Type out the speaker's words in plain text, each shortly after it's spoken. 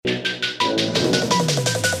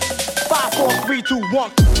3, 2,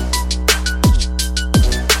 1.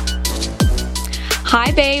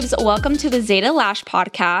 Hi, babes. Welcome to the Zeta Lash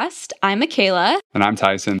podcast. I'm Mckayla. And I'm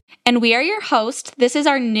Tyson. And we are your host. This is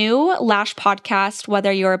our new Lash podcast.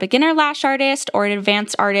 Whether you're a beginner lash artist or an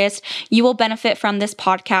advanced artist, you will benefit from this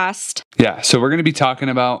podcast. Yeah, so we're going to be talking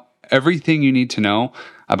about everything you need to know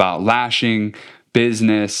about lashing,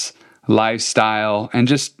 business, lifestyle, and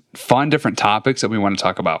just fun different topics that we want to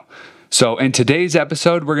talk about. So in today's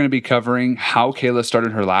episode, we're going to be covering how Kayla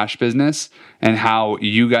started her lash business and how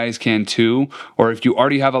you guys can too, or if you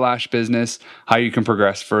already have a lash business, how you can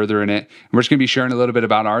progress further in it. And we're just going to be sharing a little bit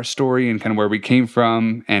about our story and kind of where we came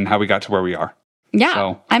from and how we got to where we are. Yeah,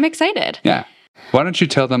 so, I'm excited. Yeah. Why don't you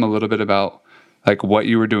tell them a little bit about like what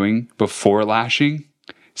you were doing before lashing?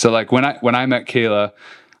 So like when I met Kayla,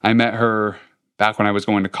 I met her back when I was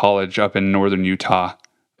going to college up in northern Utah.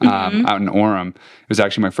 Out in Orem. It was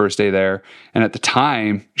actually my first day there. And at the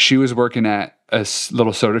time, she was working at a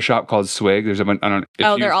little soda shop called Swig. There's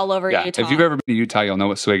they're all over Utah. If you've ever been to Utah, you'll know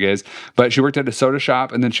what Swig is. But she worked at a soda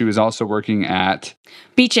shop, and then she was also working at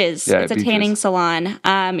Beaches. Yeah, it's a Beaches. tanning salon.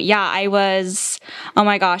 I was, oh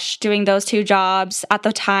my gosh, doing those two jobs. At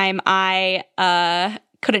the time, I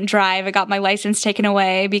couldn't drive. I got my license taken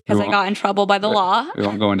away because I got in trouble by the law. We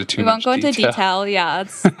won't go into too much detail. into detail. Yeah,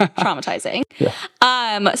 it's traumatizing. Yeah.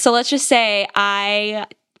 So let's just say I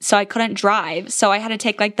couldn't drive. So I had to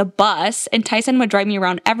take like the bus, and Tyson would drive me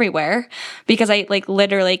around everywhere because I like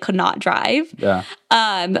literally could not drive. Yeah.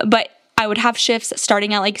 But I would have shifts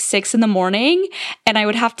starting at like 6 a.m, and I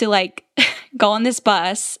would have to like go on this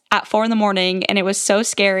bus at 4 a.m, and it was so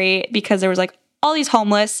scary because there was like all these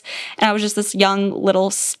homeless, and I was just this young little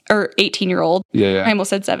 18-year-old. Yeah. I almost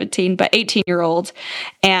said 17, but 18-year-old.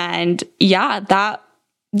 And yeah, that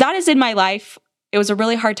is in my life. It was a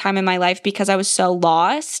really hard time in my life because I was so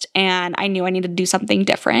lost and I knew I needed to do something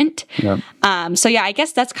different. Yep. So yeah, I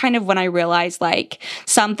guess that's kind of when I realized like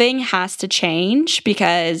something has to change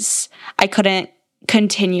because I couldn't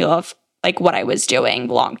continue of like what I was doing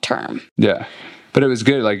long term. Yeah. But it was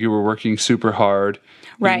good. Like you were working super hard.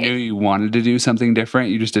 Right. You knew you wanted to do something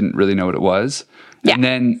different. You just didn't really know what it was. Yeah. And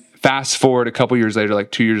then fast forward a couple years later,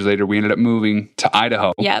 like 2 years later, we ended up moving to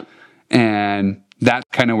Idaho. Yep. And that's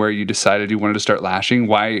kind of where you decided you wanted to start lashing.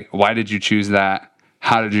 Why did you choose that?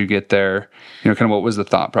 How did you get there? Kind of what was the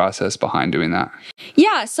thought process behind doing that?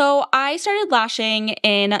 Yeah, so I started lashing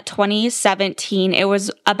in 2017. It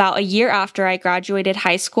was about a year after I graduated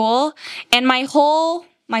high school. And my whole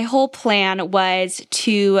plan was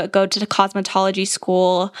to go to the cosmetology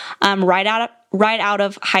school right out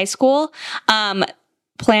of high school.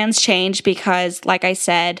 Plans changed because, like I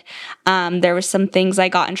said, there was some things I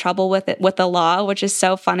got in trouble with the law, which is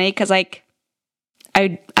so funny because like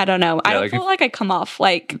I don't know. Yeah, I don't feel like I come off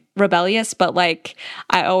like rebellious, but like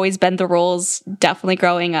I always bend the rules definitely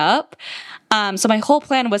growing up. So my whole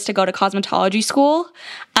plan was to go to cosmetology school.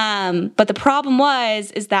 But the problem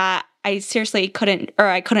is that I seriously couldn't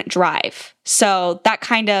drive. So that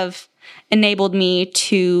kind of enabled me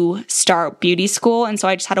to start beauty school. And so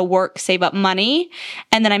I just had to work, save up money.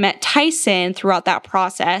 And then I met Tyson throughout that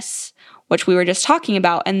process, which we were just talking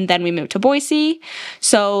about. And then we moved to Boise.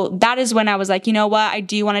 So that is when I was like, you know what? I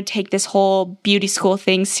do want to take this whole beauty school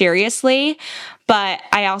thing seriously. But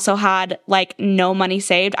I also had like no money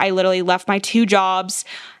saved. I literally left my 2 jobs.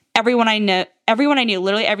 Everyone I knew,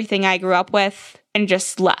 literally everything I grew up with, and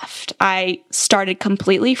just left. I started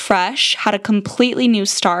completely fresh, had a completely new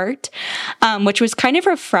start, which was kind of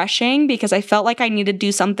refreshing because I felt like I needed to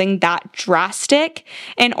do something that drastic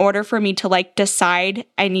in order for me to like decide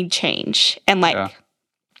I need change and like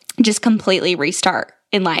just completely restart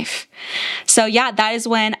in life. So yeah, that is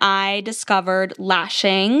when I discovered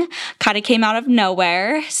lashing. Kind of came out of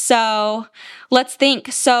nowhere. So let's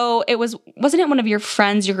think. So wasn't it one of your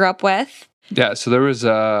friends you grew up with? Yeah. So there was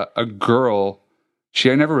a girl.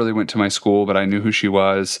 I never really went to my school, but I knew who she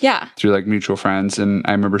was through like mutual friends. And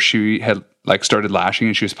I remember she had like started lashing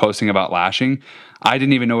and she was posting about lashing. I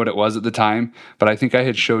didn't even know what it was at the time, but I think I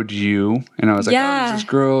had showed you and I was like, oh, there's this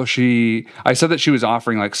girl. I said that she was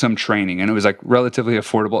offering like some training and it was like relatively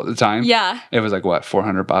affordable at the time. Yeah. It was like what,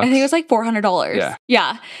 $400? I think it was like $400. Yeah.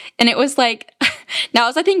 Yeah. And it was like, now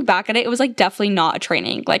as I think back at it, it was like definitely not a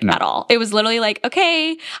training like at all. It was literally like,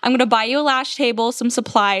 okay, I'm going to buy you a lash table, some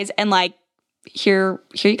supplies, and like, here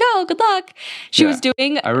you go. Good luck. She was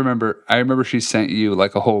doing. I remember she sent you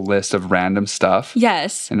like a whole list of random stuff.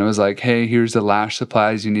 Yes. And it was like, hey, here's the lash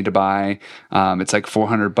supplies you need to buy. It's like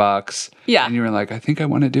 $400. Yeah. And you were like, I think I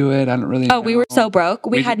want to do it. I don't really know. We were so broke.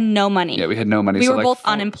 We had no money. Yeah, we had no money. We were both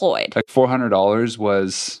unemployed. Like $400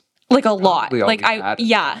 was like a lot. like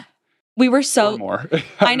yeah. we were Or so, more.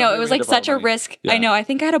 I know, it was We had like to borrow such a money. risk. Yeah. I know. I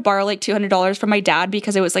think I had to borrow like $200 from my dad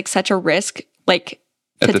because it was like such a risk, like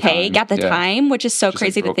At to the take time, at the yeah. time, which is so Just, like,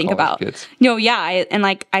 crazy to broke think college about. kids. No, yeah. And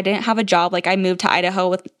like, I didn't have a job. Like, I moved to Idaho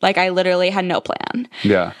with, like, I literally had no plan.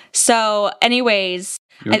 Yeah. So, anyways,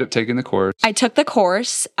 You ended up taking the course. I took the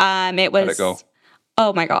course. It was, How'd it go?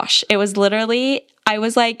 oh my gosh. It was literally, I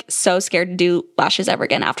was like so scared to do lashes ever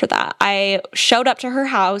again after that. I showed up to her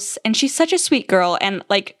house and she's such a sweet girl. And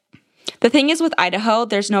like, the thing is with Idaho,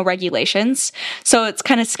 there's no regulations. So it's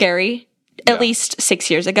kind of scary. At least 6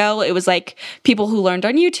 years ago, it was like people who learned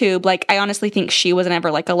on YouTube. Like, I honestly think she wasn't ever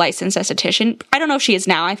like a licensed esthetician. I don't know if she is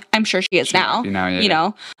now. I'm sure she is now, you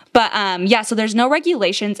know. But yeah, so there's no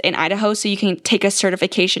regulations in Idaho. So you can take a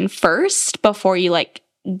certification first before you like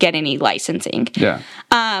get any licensing. Yeah.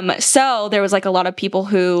 So there was like a lot of people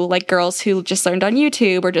who, like girls who just learned on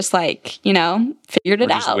YouTube or just like, you know, figured it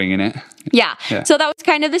We're just out. winging it. Yeah. So that was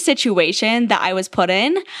kind of the situation that I was put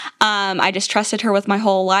in. I just trusted her with my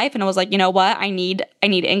whole life and I was like, you know what? I need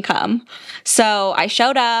income. So I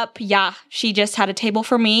showed up. Yeah. She just had a table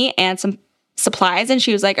for me and some supplies and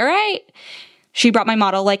she was like, all right. She brought my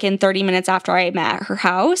model like in 30 minutes after I met at her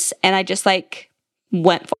house and I just like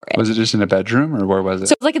went for it. Was it just in a bedroom or where was it?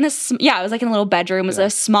 So it was like in this, yeah, it was like in a little bedroom. It was a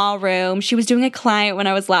small room. She was doing a client when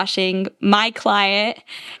I was lashing my client.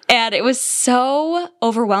 And it was so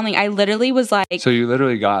overwhelming. I literally was like. So you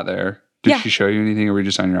literally got there. Did she show you anything or were you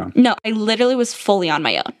just on your own? No, I literally was fully on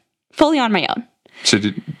my own. Fully on my own. So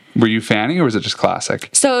were you fanning or was it just classic?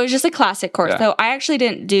 So it was just a classic course. So I actually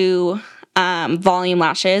didn't do volume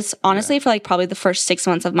lashes, honestly, for like probably the first 6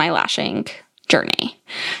 months of my lashing journey.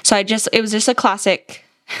 So it was just a classic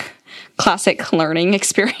learning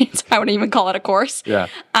experience. I wouldn't even call it a course. Yeah.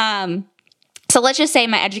 So let's just say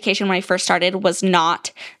my education when I first started was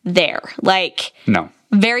not there. Like, no.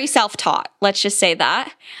 Very self-taught. Let's just say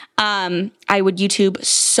that. I would YouTube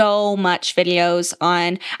so much videos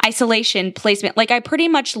on isolation, placement. Like I pretty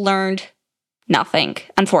much learned nothing,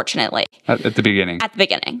 unfortunately. At the beginning. At the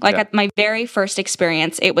beginning. Like at my very first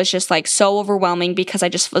experience, it was just like so overwhelming because I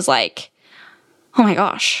just was like, oh my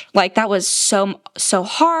gosh, like that was so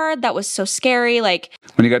hard. That was so scary. Like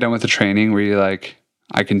when you got done with the training, were you like,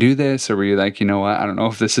 I can do this? Or were you like, you know what? I don't know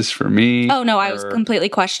if this is for me. Oh no, I was completely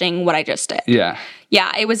questioning what I just did. Yeah.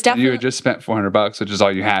 Yeah, it was definitely. You had just spent $400, which is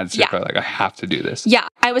all you had. So you're probably like, I have to do this. Yeah.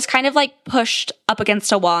 I was kind of like pushed up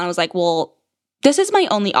against a wall and I was like, well, this is my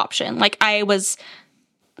only option. Like I was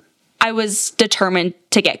determined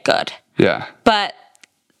to get good. Yeah. But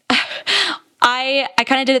I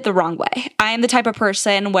kind of did it the wrong way. I am the type of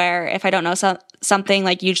person where if I don't know something,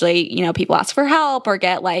 like usually, you know, people ask for help or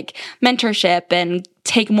get like mentorship and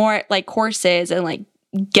take more like courses and like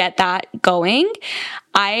get that going.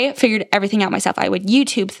 I figured everything out myself. I would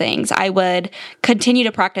YouTube things. I would continue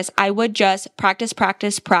to practice. I would just practice.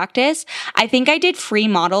 I think I did free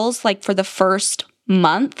models like for the first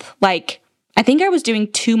month. Like I think I was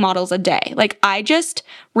doing 2 models a day. Like I just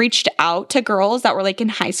reached out to girls that were like in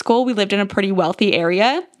high school. We lived in a pretty wealthy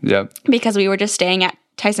area. Yep. Because we were just staying at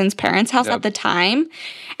Tyson's parents' house at the time.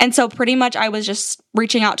 And so pretty much I was just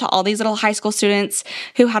reaching out to all these little high school students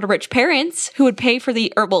who had rich parents who would pay for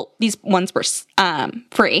these ones were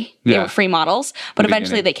free. They were free models, but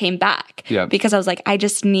eventually they came back because I was like, I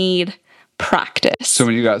just need practice. So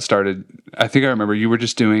when you got started, I think I remember you were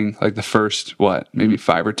just doing like the first, maybe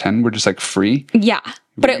 5 or 10 were just like free? Yeah.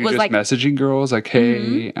 But it was just like messaging girls like,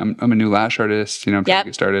 hey, I'm a new lash artist, you know, I'm trying to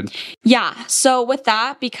get started. Yeah. So with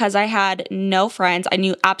that, because I had no friends, I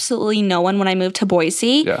knew absolutely no one when I moved to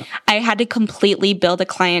Boise. Yeah. I had to completely build a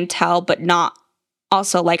clientele, but not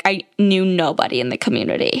also like I knew nobody in the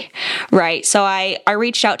community, right? So I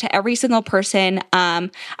reached out to every single person.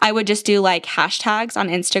 I would just do like hashtags on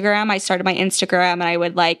Instagram. I started my Instagram and I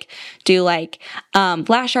would like do like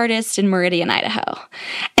lash artist in Meridian, Idaho.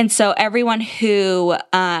 And so everyone who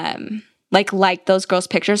liked those girls'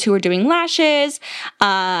 pictures who were doing lashes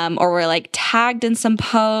or were like tagged in some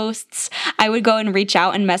posts, I would go and reach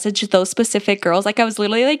out and message those specific girls. Like I was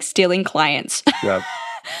literally like stealing clients. Yeah.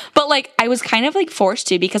 But like I was kind of like forced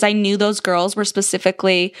to because I knew those girls were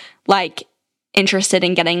specifically like interested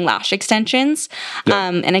in getting lash extensions.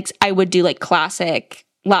 And I would do like classic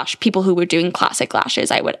lash, people who were doing classic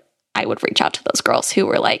lashes. I would reach out to those girls who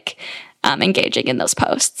were like engaging in those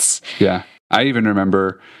posts. Yeah. I even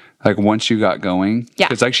remember like once you got going,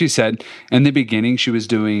 because like she said in the beginning, she was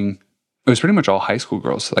doing, it was pretty much all high school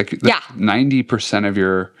girls. Like 90% of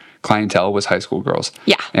your clientele was high school girls.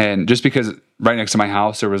 Yeah. And just because right next to my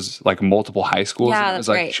house, there was like multiple high schools. Yeah, and it was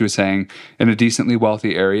like, she was saying, in a decently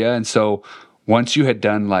wealthy area. And so once you had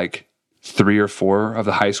done like 3 or 4 of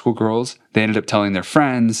the high school girls, they ended up telling their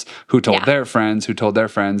friends who told their friends who told their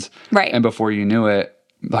friends. Right. And before you knew it,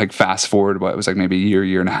 like fast forward, what it was like maybe a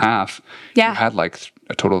year and a half, you had like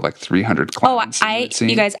a total of like 300 clients.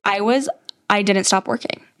 You guys, I didn't stop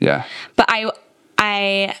working. Yeah. But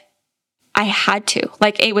I had to.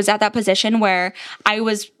 Like, it was at that position where I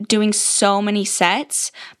was doing so many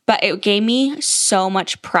sets, but it gave me so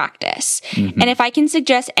much practice. And if I can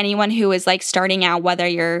suggest anyone who is like starting out, whether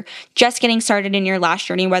you're just getting started in your lash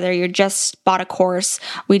journey, whether you're just bought a course,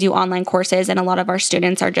 we do online courses and a lot of our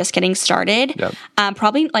students are just getting started. Yep.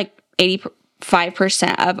 Probably like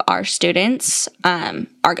 85% of our students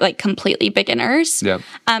are like completely beginners. Yep.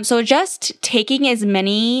 So just taking as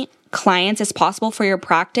many clients as possible for your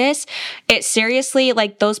practice, it seriously,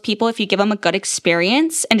 like those people, if you give them a good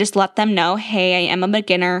experience and just let them know, hey, I am a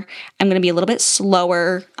beginner, I'm going to be a little bit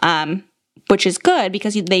slower, which is good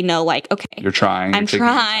because they know like, okay, you're trying. I'm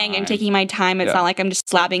taking my time. It's not like I'm just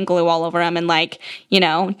slapping glue all over them. And like,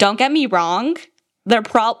 don't get me wrong. They're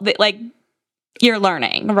probably like, you're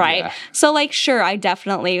learning, right? Yeah. So like, sure, I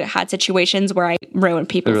definitely had situations where I ruined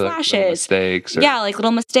people's lashes. Little mistakes. Like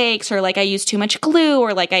little mistakes, or like I used too much glue,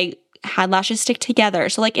 or like I had lashes stick together.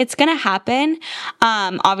 So like it's going to happen.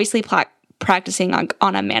 Obviously practicing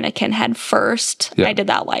on a mannequin head first. Yeah. I did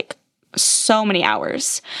that like so many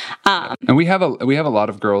hours. And we have a lot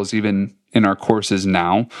of girls even in our courses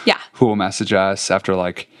now who will message us after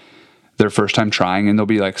like their first time trying, and they'll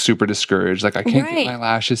be like super discouraged. Like, I can't get my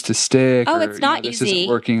lashes to stick. Oh, it's not this easy. Isn't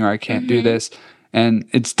working, or I can't do this. And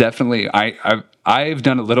it's definitely, I've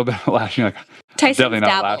done a little bit of lashing. Like, Tyson's definitely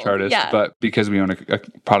not a lash artist, but because we own a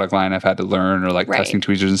product line, I've had to learn, or like testing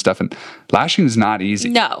tweezers and stuff. And lashing is not easy.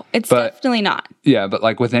 No, it's definitely not. Yeah, but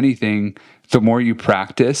like with anything, the more you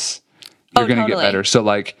practice, you're going to get better. So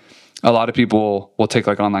like, a lot of people will take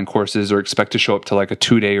like online courses or expect to show up to like a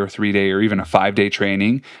 2-day or 3-day or even a 5-day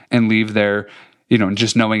training and leave there,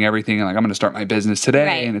 just knowing everything. And like, I'm going to start my business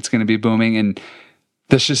today and it's going to be booming. And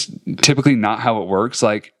that's just typically not how it works.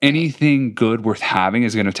 Like, anything good worth having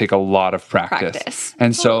is going to take a lot of practice.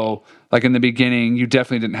 And so like in the beginning, you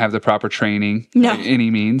definitely didn't have the proper training by any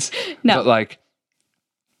means. But like,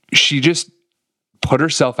 she just put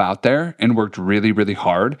herself out there and worked really, really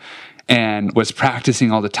hard and was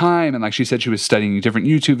practicing all the time. And like she said, she was studying different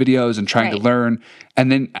YouTube videos and trying to learn.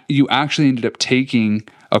 And then you actually ended up taking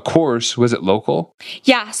a course. Was it local?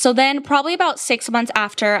 Yeah. So then probably about 6 months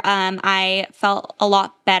after, I felt a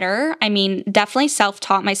lot better. I mean, definitely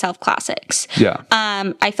self-taught myself classics. Yeah.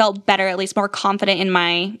 I felt better, at least more confident in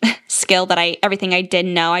my skill that everything I did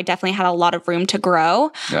know. I definitely had a lot of room to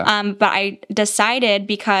grow. Yeah. But I decided,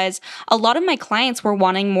 because a lot of my clients were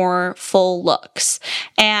wanting more full looks.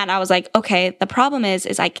 And I was like, okay, the problem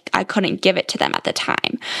is I couldn't give it to them at the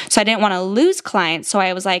time. So I didn't want to lose clients. So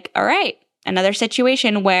I was like, all right, another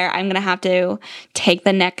situation where I'm going to have to take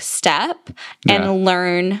the next step and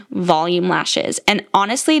learn volume lashes. And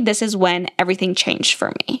honestly, this is when everything changed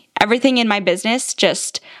for me. Everything in my business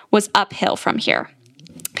just was uphill from here.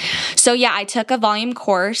 So yeah, I took a volume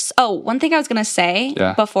course. Oh, one thing I was going to say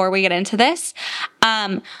before we get into this,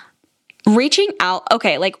 reaching out.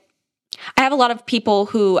 Okay. Like, I have a lot of people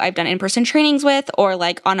who I've done in-person trainings with, or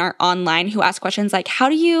like on our online, who ask questions like, how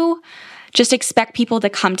do you just expect people to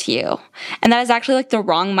come to you? And that is actually like the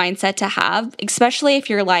wrong mindset to have, especially if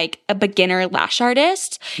you're like a beginner lash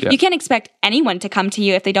artist. You can't expect anyone to come to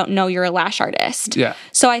you if they don't know you're a lash artist. Yeah.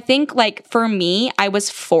 So I think like for me, I was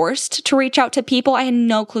forced to reach out to people. I had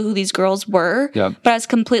no clue who these girls were, but I was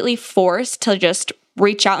completely forced to just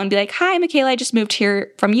reach out and be like, hi, Mckayla, I just moved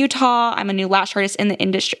here from Utah. I'm a new lash artist in the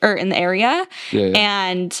industry, or in the area.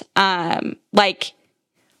 And like,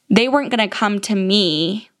 they weren't going to come to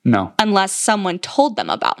me unless someone told them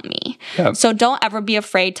about me. So don't ever be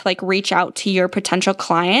afraid to like reach out to your potential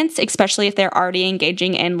clients, especially if they're already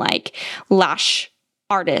engaging in like lash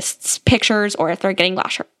artists pictures, or if they're getting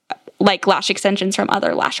lash extensions from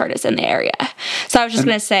other lash artists in the area. So I was just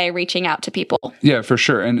going to say, reaching out to people. Yeah, for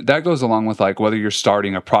sure. And that goes along with like whether you're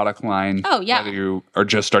starting a product line, whether you are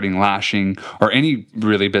just starting lashing, or any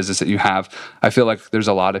really business that you have. I feel like there's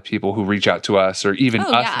a lot of people who reach out to us, or even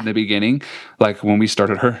us in the beginning, like when we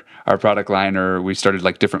started our product line, or we started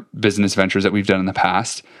like different business ventures that we've done in the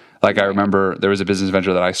past. Like, I remember there was a business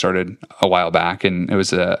venture that I started a while back, and it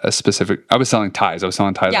was a specific, I was selling ties. I was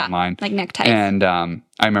selling ties online. Like neckties. And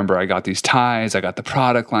I remember I got these ties, I got the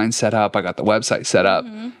product line set up, I got the website set up,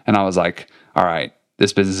 and I was like, all right,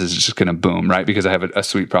 this business is just going to boom, right? Because I have a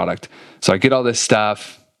sweet product. So I get all this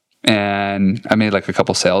stuff, and I made like a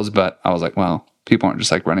couple sales, but I was like, well, people aren't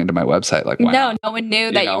just like running to my website. Like, why not? No one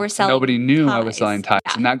knew that you were selling Nobody knew ties. I was selling ties.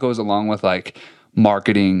 And that goes along with like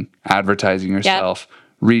marketing, advertising yourself,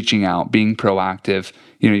 reaching out, being proactive.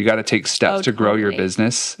 You got to take steps to grow your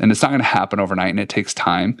business, and it's not going to happen overnight, and it takes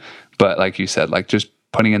time. But like you said, like just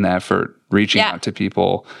putting in the effort, reaching out to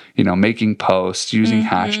people, making posts, using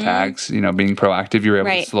hashtags, being proactive, you're able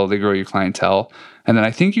to slowly grow your clientele. And then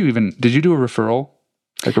I think did you do a referral?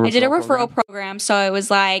 I did a referral program. So it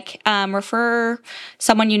was like, refer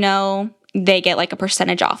someone they get like a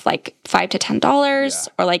percentage off, like $5 to $10,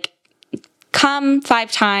 or like come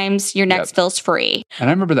 5 times, your next fill's free. And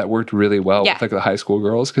I remember that worked really well with like the high school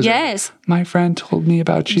girls. Because my friend told me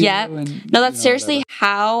about you. Yeah. No, that's seriously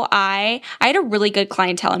how I had a really good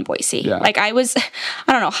clientele in Boise. Yeah. Like I don't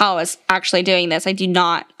know how I was actually doing this. I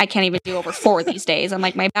can't even do over 4 these days. I'm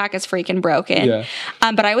like, my back is freaking broken. Yeah.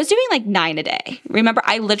 But I was doing like 9 a day. Remember,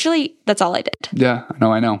 that's all I did. Yeah.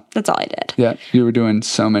 No, I know. That's all I did. Yeah. You were doing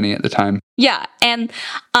so many at the time. Yeah. And,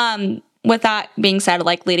 with that being said,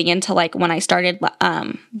 like leading into like when I started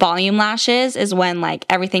volume lashes is when like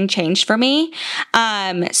everything changed for me.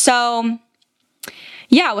 So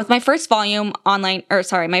yeah, with my first volume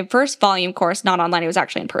my first volume course, not online, it was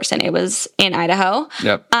actually in person. It was in Idaho.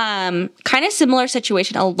 Yep. Kind of similar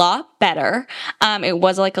situation, a lot better. It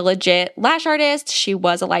was like a legit lash artist. She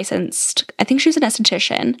was I think she was an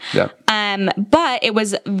esthetician. Yep. But it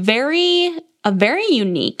was a very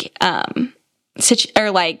unique,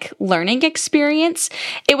 learning experience.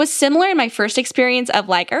 It was similar in my first experience of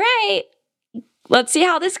like, all right, let's see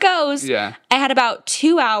how this goes. Yeah. I had about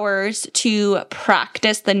 2 hours to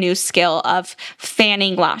practice the new skill of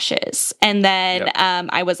fanning lashes. And then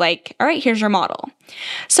I was like, all right, here's your model.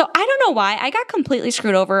 So I don't know why I got completely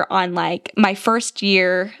screwed over on like my first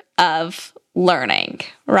year of learning,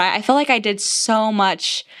 right? I feel like I did so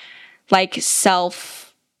much like self-taught.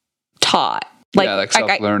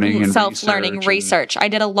 Self-learning and research. I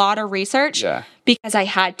did a lot of research because I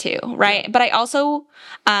had to, right? Yeah. But I also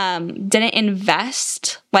didn't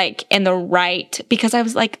invest like in the right, because I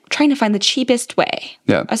was like trying to find the cheapest way.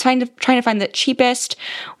 Yeah. I was trying to find the cheapest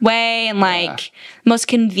way and like most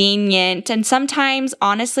convenient. And sometimes,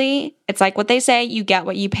 honestly, it's like what they say, you get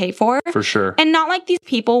what you pay for. For sure. And not like these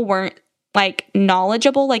people weren't like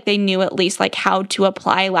knowledgeable, like they knew at least like how to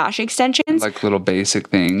apply lash extensions, like little basic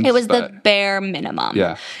things. It was the bare minimum.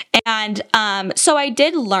 Yeah. And so I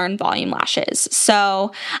did learn volume lashes.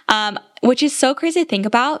 So which is so crazy to think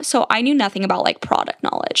about. So I knew nothing about like product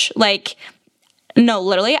knowledge. Like no,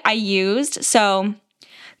 literally so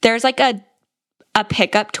there's like a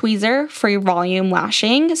pickup tweezer for your volume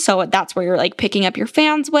lashing. So that's where you're like picking up your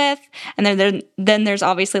fans with. And then there's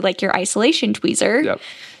obviously like your isolation tweezer. Yep.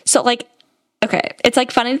 So like, okay, it's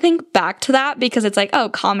like funny to think back to that because it's like, oh,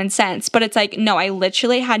 common sense. But it's like, no, I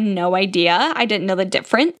literally had no idea. I didn't know the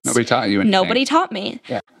difference. Nobody taught you anything. Nobody taught me.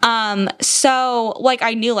 Yeah. So like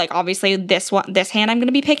I knew like obviously this hand I'm going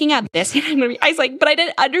to be picking up, this hand I'm going to be, I was like, but I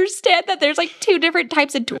didn't understand that there's like 2 different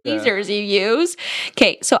types of tweezers you use.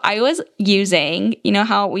 Okay, so I was using,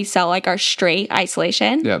 how we sell like our straight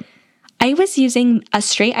isolation? Yep. I was using a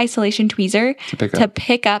straight isolation tweezer to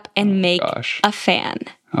pick up and make a fan.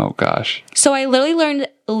 Oh, gosh. So I literally learned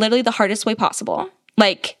the hardest way possible.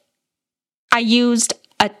 Like, I used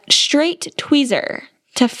a straight tweezer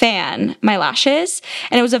to fan my lashes.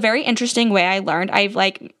 And it was a very interesting way I learned. I've,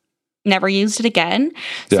 like, never used it again.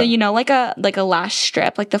 Yeah. So, like a lash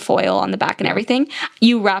strip, like the foil on the back and everything,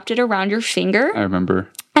 you wrapped it around your finger. I remember.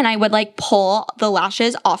 And I would, like, pull the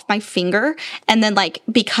lashes off my finger. And then, like,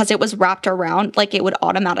 because it was wrapped around, like, it would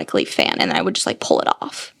automatically fan. And then I would just, like, pull it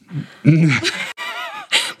off.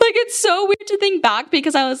 Like, it's so weird to think back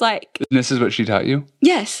because I was like... This is what she taught you?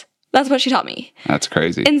 Yes. That's what she taught me. That's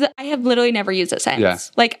crazy. And I have literally never used it since. Yeah.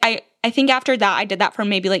 Like, I think after that, I did that for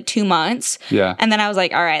maybe, like, 2 months. Yeah. And then I was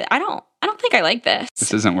like, all right, I don't think I like this.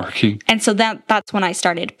 This isn't working. And so that's when I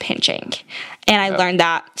started pinching. And I learned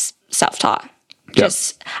that self-taught.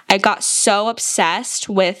 Just, I got so obsessed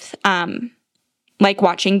with... like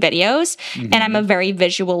watching videos, and I'm a very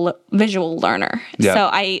visual learner. Yeah. So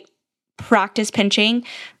I practice pinching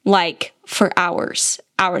like for hours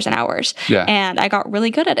and hours. Yeah. And I got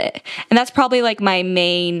really good at it. And that's probably like my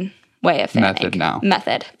main way of fanning.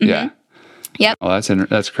 Method. Mm-hmm. Yeah. Yep. Well,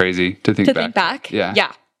 that's crazy to think back. Yeah.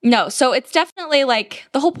 Yeah. No, so it's definitely like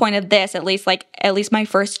the whole point of this, at least my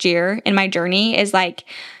first year in my journey is like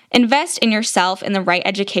invest in yourself in the right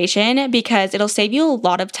education because it'll save you a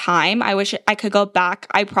lot of time. I wish I could go back.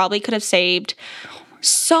 I probably could have saved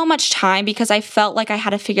so much time because I felt like I had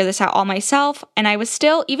to figure this out all myself. And I was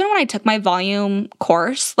still, even when I took my volume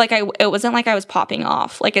course, like it wasn't like I was popping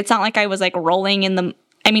off. Like it's not like I was like rolling in the,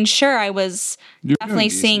 I mean, sure, I was definitely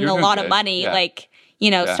seeing a lot of money. Yeah. Like,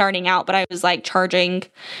 starting out, but I was like charging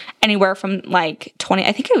anywhere from like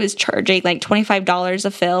I think I was charging like $25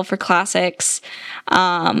 a fill for classics.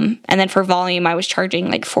 And then for volume, I was charging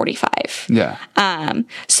like $45. Yeah.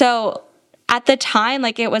 So at the time,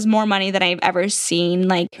 like, it was more money than I've ever seen,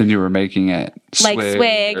 like, than you were making at Swig or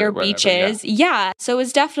whatever, Beaches. Yeah. So it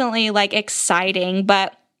was definitely like exciting,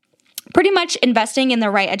 but pretty much investing in the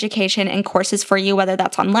right education and courses for you, whether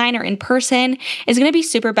that's online or in person, is going to be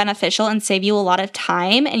super beneficial and save you a lot of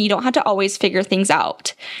time. And you don't have to always figure things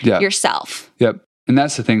out yourself. Yep. And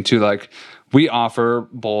that's the thing too. Like, we offer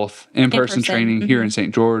both in-person training here in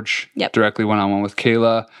St. George, directly one-on-one with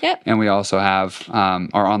Kayla. Yep. And we also have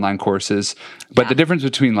our online courses. But the difference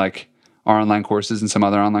between like our online courses and some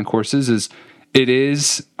other online courses is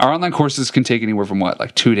our online courses can take anywhere from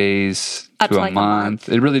like 2 days to like a month.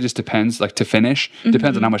 It really just depends, like, to finish.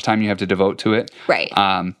 Depends on how much time you have to devote to it. Right.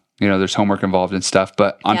 There's homework involved and stuff.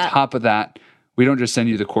 But on top of that, we don't just send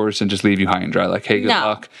you the course and just leave you high and dry. Like, hey, good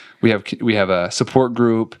luck. We have a support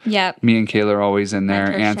group. Yep. Me and Kayla are always in there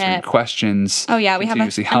answering questions. Oh yeah, we have an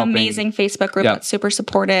amazing Facebook group that's super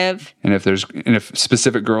supportive. And if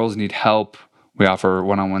specific girls need help, we offer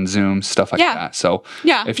one-on-one Zooms, stuff like that. So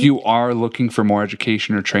if you are looking for more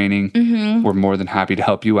education or training, we're more than happy to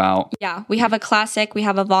help you out. Yeah. We have a classic, we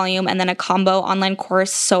have a volume, and then a combo online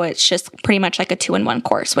course. So it's just pretty much like a 2-in-1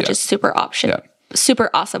 course, which is super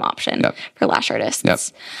awesome option for lash artists. Yep.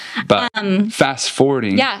 But fast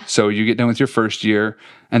forwarding, so you get done with your first year,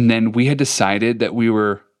 and then we had decided that we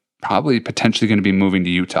were probably potentially going to be moving to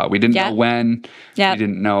Utah. We didn't know when. We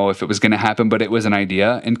didn't know if it was going to happen, but it was an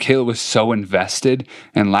idea. And Kayla was so invested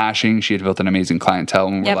in lashing. She had built an amazing clientele.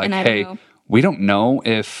 And we're like, hey, we don't know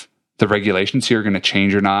if the regulations here are going to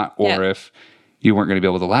change or not, or if you weren't going to be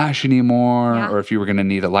able to lash anymore, or if you were going to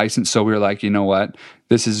need a license. So we were like, you know what?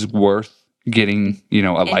 This is worth getting, a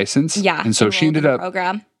license. Yeah. And so she ended up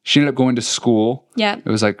going to school. Yeah. It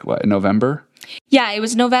was like, what, in November? Yeah, it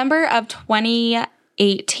was November of 2018.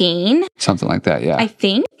 Something like that, yeah. I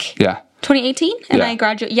think. Yeah. 2018? And I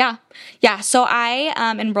graduated. Yeah. So I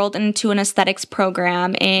enrolled into an aesthetics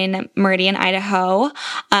program in Meridian, Idaho.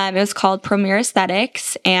 It was called Premier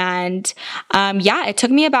Aesthetics. And it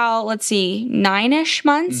took me about, 9-ish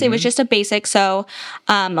months. It was just a basic. So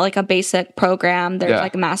like a basic program. There's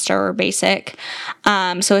like a master or basic.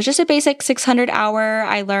 So it's just a basic 600 hour.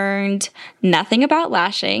 I learned nothing about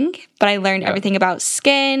lashing, but I learned everything about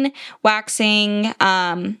skin, waxing,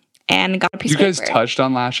 and got a piece of paper. You guys touched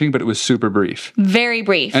on lashing, but it was super brief. Very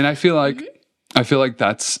brief. And I feel like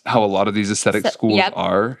that's how a lot of these aesthetic schools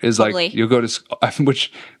are. Is totally. Like, you'll go to,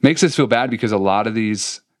 which makes us feel bad because a lot of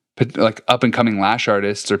these like up and coming lash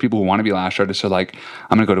artists or people who want to be lash artists are like,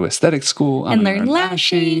 I'm going to go to aesthetic school and learn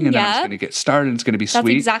lashing, and then I'm just going to get started. And it's going to be sweet.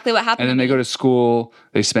 That's exactly what happened. And then they go to school,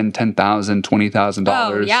 they spend $10,000, $20,000.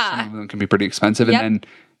 Oh, yeah. Some of them can be pretty expensive, and then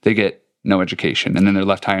they get no education, and then they're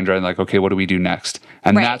left high and dry and like, okay, what do we do next?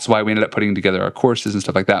 And that's why we ended up putting together our courses and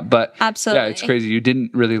stuff like that. But absolutely, it's crazy. You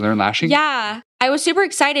didn't really learn lashing. Yeah, I was super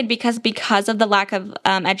excited because of the lack of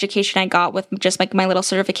education I got with just like my little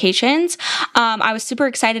certifications. I was super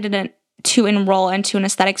excited to enroll into an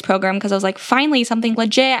aesthetics program because I was like, finally something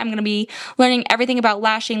legit. I'm going to be learning everything about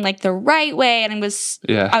lashing like the right way. And I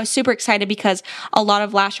was super excited because a lot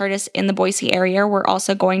of lash artists in the Boise area were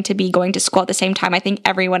also going to be going to school at the same time. I think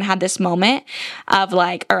everyone had this moment of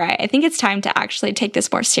like, all right, I think it's time to actually take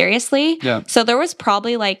this more seriously. Yeah. So there was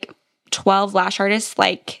probably like 12 lash artists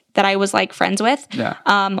like that I was like friends with. Yeah.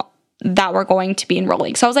 That were going to be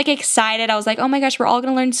enrolling. So I was like excited. I was like, oh my gosh, we're all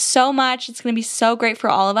going to learn so much. It's going to be so great for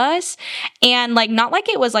all of us. And like, not like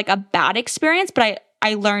it was like a bad experience, but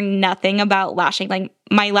I learned nothing about lashing. Like,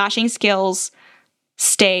 my lashing skills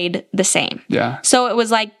stayed the same. Yeah. So it was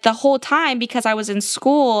like the whole time, because I was in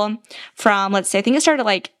school from, let's say, I think it started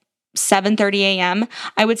like 7:30 a.m.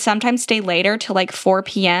 I would sometimes stay later till like 4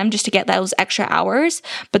 p.m. just to get those extra hours.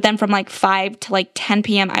 But then from like 5 to like 10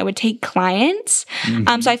 p.m. I would take clients.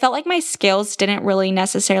 So I felt like my skills didn't really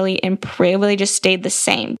necessarily improve. They just stayed the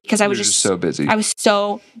same because I was just so busy. I was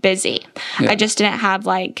so busy. Yeah. I just didn't have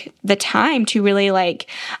like the time to really like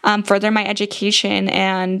further my education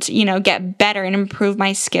and, get better and improve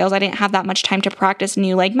my skills. I didn't have that much time to practice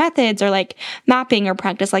new like methods or like mapping or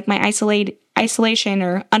practice like my isolation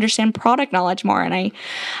or understand product knowledge more. And I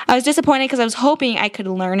was disappointed because I was hoping I could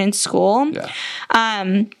learn in school.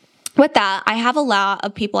 Yeah. With that, I have a lot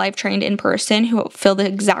of people I've trained in person who feel the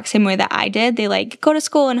exact same way that I did. They like go to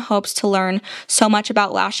school in hopes to learn so much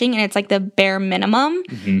about lashing, and it's like the bare minimum.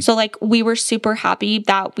 So like we were super happy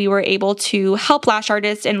that we were able to help lash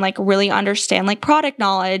artists and like really understand like product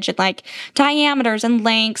knowledge and like diameters and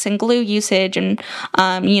lengths and glue usage and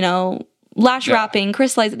lash wrapping,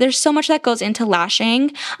 crystallizing. There's so much that goes into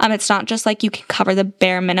lashing. It's not just like you can cover the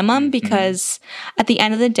bare minimum, because at the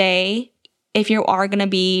end of the day, if you are going to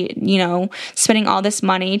be, spending all this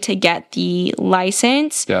money to get the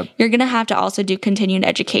license, you're going to have to also do continued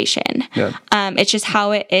education. It's just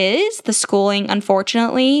how it is. The schooling,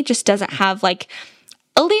 unfortunately, just doesn't have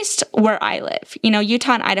at least where I live,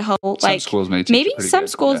 Utah and Idaho, some schools maybe some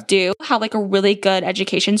schools do have a really good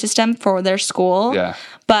education system for their school.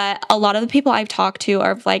 But a lot of the people I've talked to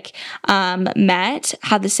or met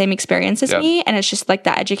had the same experience as me. And it's just that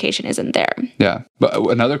education isn't there. Yeah. But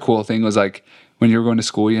another cool thing was when you were going to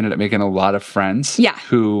school, you ended up making a lot of friends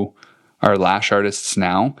who are lash artists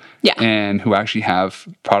now and who actually have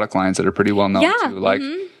product lines that are pretty well known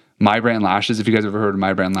too. My Brand Lashes, if you guys ever heard of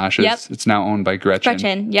My Brand Lashes, it's now owned by Gretchen.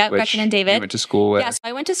 Gretchen and David. You went to school with. Yeah, so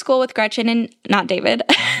I went to school with Gretchen and not David.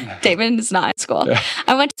 David is not at school.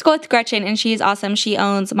 I went to school with Gretchen, and she's awesome. She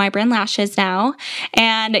owns My Brand Lashes now.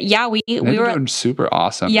 And we were doing super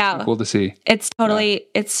awesome. Yeah. It's cool to see. It's totally,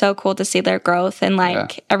 it's so cool to see their growth and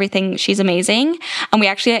everything. She's amazing. And we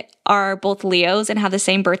actually are both Leos and have the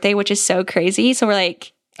same birthday, which is so crazy. So we're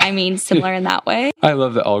similar in that way. I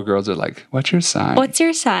love that all girls are what's your sign? What's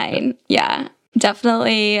your sign? Yeah,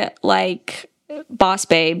 definitely boss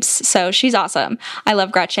babes. So she's awesome. I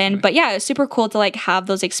love Gretchen. But yeah, it's super cool to have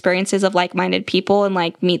those experiences of like-minded people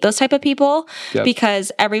and meet those type of people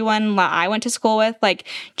because everyone I went to school with,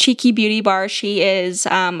 Cheeky Beauty Bar, she is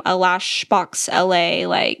a Lash Box LA,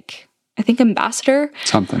 I think ambassador.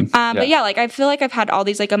 Something. But I feel I've had all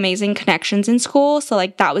these amazing connections in school. So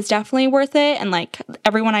that was definitely worth it. And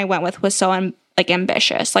everyone I went with was so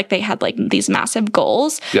ambitious. They had these massive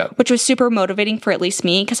goals, which was super motivating for at least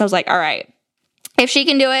me. Cause I was all right, if she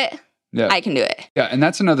can do it, I can do it. Yeah. And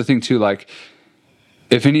that's another thing too.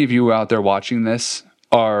 If any of you out there watching this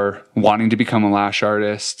are wanting to become a lash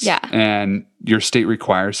artist and your state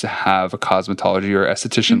requires to have a cosmetology or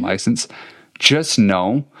esthetician license, just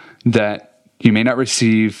know that you may not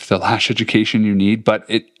receive the lash education you need, but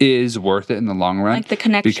it is worth it in the long run. The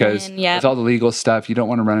connection, because with all the legal stuff, you don't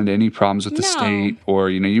want to run into any problems with the state,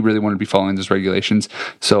 or you really want to be following those regulations.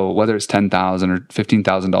 So whether it's $10,000 or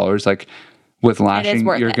 $15,000, with lashing,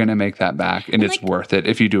 you're going to make that back, and it's worth it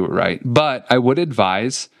if you do it right. But I would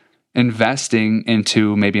advise investing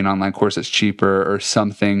into maybe an online course that's cheaper or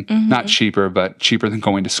something, not cheaper, but cheaper than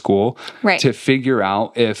going to school, to figure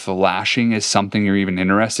out if lashing is something you're even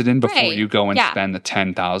interested in before you go and spend the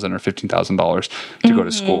 $10,000 or $15,000 to go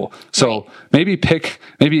to school. So maybe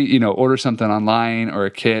order something online or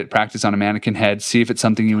a kit, practice on a mannequin head, see if it's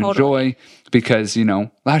something you enjoy, because,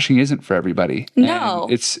 lashing isn't for everybody. No.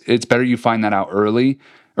 And it's better you find that out earlier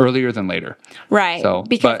than later. Right. So,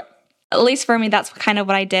 at least for me, that's kind of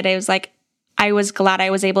what I did. It was I was glad I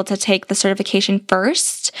was able to take the certification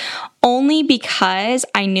first, only because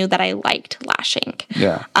I knew that I liked lashing.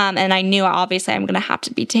 Yeah. And I knew obviously I'm going to have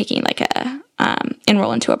to be taking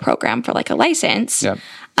enroll into a program for a license. Yeah.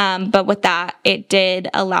 But with that, it did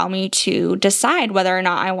allow me to decide whether or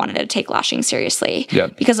not I wanted to take lashing seriously. Yeah.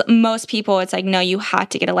 Because most people, it's no, you have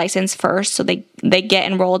to get a license first. So they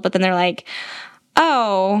get enrolled, but then they're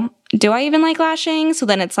oh, do I even like lashing? So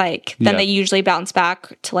then it's then they usually bounce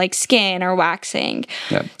back to skin or waxing.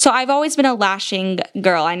 Yeah. So I've always been a lashing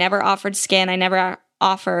girl. I never offered skin. I never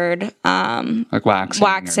offered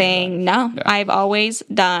waxing. No, I've always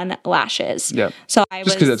done lashes. Yeah. So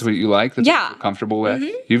just because that's what you like, that's what you're comfortable with.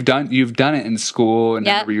 You've done it in school, and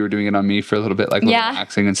I remember you were doing it on me for a little bit, little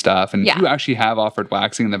waxing and stuff. And you actually have offered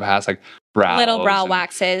waxing in the past, little brow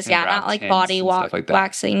waxes. Yeah, not body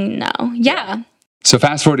waxing. No. Yeah. So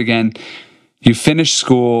fast forward again, you finish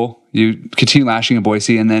school, you continue lashing in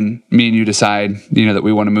Boise, and then me and you decide, that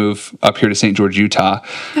we want to move up here to St. George, Utah,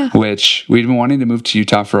 which we'd been wanting to move to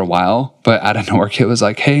Utah for a while, but out of nowhere, Kit was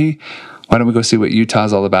hey, why don't we go see what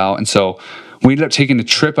Utah's all about? And so we ended up taking a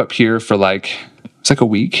trip up here for it's a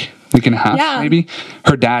week and a half, maybe.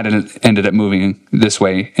 Her dad ended up moving this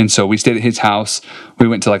way, and so we stayed at his house. We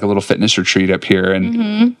went to a little fitness retreat up here,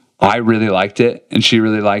 and I really liked it, and she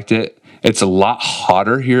really liked it. It's a lot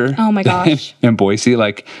hotter here. Oh my gosh. In Boise,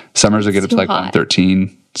 summers will get up to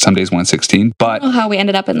 113, some days 116. But I don't know how we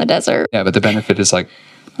ended up in the desert. Yeah, but the benefit is I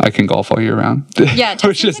can golf all year round. Yeah,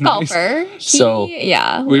 which is a golfer. Nice.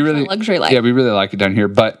 We really luxury life. Yeah, we really like it down here.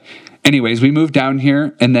 But anyways, we moved down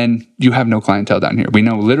here, and then you have no clientele down here. We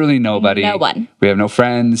know literally nobody. No one. We have no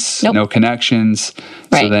friends, no connections.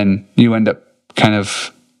 Right. So then you end up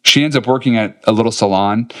she ends up working at a little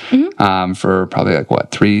salon for probably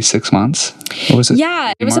 3-6 months. What was it?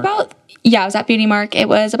 Yeah, it was about, I was at Beauty Mark. It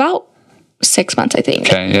was about 6 months, I think.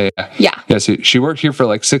 Okay, yeah. So she worked here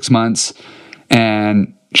for 6 months,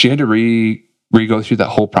 and she had to go through that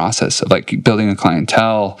whole process of like building a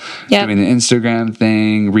clientele, Yep. doing the Instagram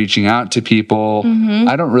thing, reaching out to people.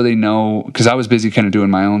 I don't really know, because I was busy kind of doing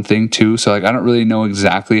my own thing too. So like, I don't really know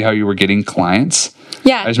exactly how you were getting clients.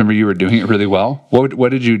 Yeah. I just remember you were doing it really well. What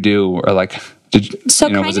did you do? Or like, So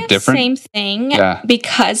you know, was it different? Same thing. Yeah.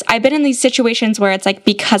 Because I've been in these situations where it's like,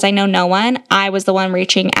 because I know no one, I was the one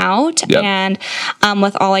reaching out. Yep. And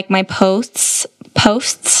with all like my posts,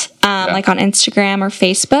 like on Instagram or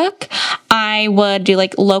Facebook, I would do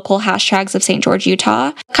like local hashtags of St. George,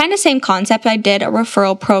 Utah. Kind of same concept. I did a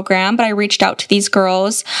referral program, but I reached out to these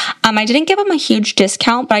girls. I didn't give them a huge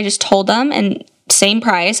discount, but I just told them, and same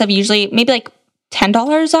price of usually maybe like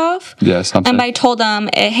 $10 off. Yeah, something. And I told them,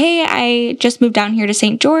 hey, I just moved down here to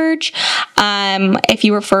St. George. If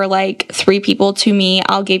you refer like 3 people to me,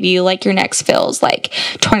 I'll give you like your next fills like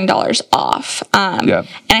 $20 off. And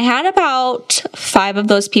I had about 5 of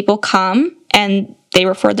those people come, and they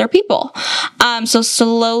referred their people. So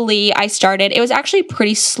slowly I started. It was actually a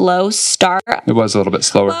pretty slow start. It was a little bit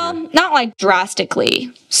slower. Well, not like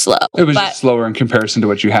drastically slow. It was just slower in comparison to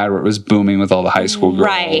what you had, where it was booming with all the high school girls.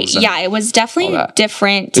 Right. Yeah, it was definitely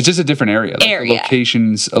different. It's just a different area. Like the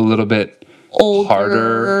location's a little bit older.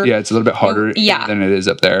 Harder. Yeah, it's a little bit harder than it is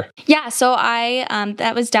up there. Yeah, so I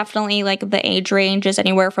that was definitely like the age range is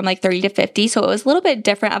anywhere from like 30 to 50. So it was a little bit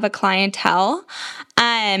different of a clientele.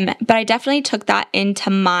 But I definitely took that into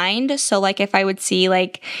mind. So like if I would see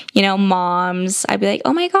like, you know, moms, I'd be like,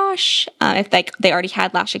 oh my gosh. If like they already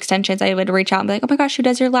had lash extensions, I would reach out and be like, oh my gosh, who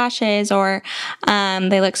does your lashes? Or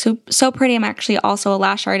they look so pretty. I'm actually also a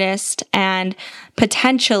lash artist. And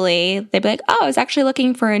potentially they'd be like, oh, I was actually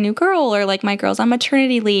looking for a new girl, or like my girl's on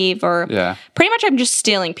maternity leave, or pretty much I'm just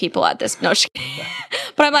stealing people at this. No,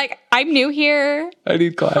 but I'm like, I'm new here. I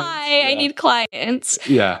need clients. I need clients.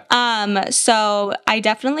 Yeah. So I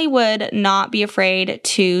definitely would not be afraid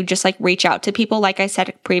to just like reach out to people. Like I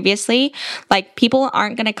said previously, like people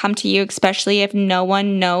aren't going to come to you, especially if no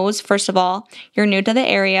one knows, first of all, you're new to the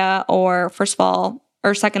area, or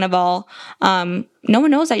second of all, no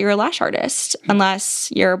one knows that you're a lash artist unless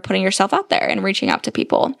you're putting yourself out there and reaching out to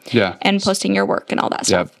people and posting your work and all that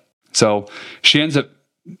stuff. So she ends up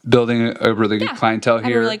building a really good clientele here. I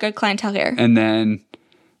have a really good clientele here. And then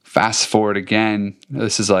fast forward again,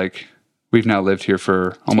 this is like, we've now lived here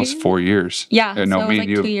for almost 4 years. Yeah. No, so me like and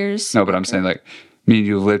you. 2 years. No, but I'm saying like me and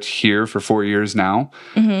you lived here for 4 years now.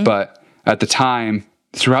 Mm-hmm. But at the time,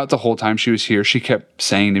 throughout the whole time she was here, she kept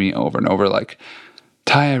saying to me over and over, like,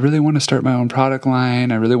 Ty, I really want to start my own product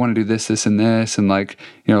line. I really want to do this, this, and this, and like,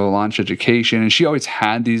 you know, launch education. And she always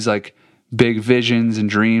had these like big visions and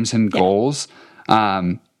dreams and goals.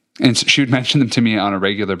 And she would mention them to me on a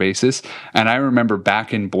regular basis. And I remember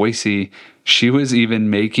back in Boise, she was even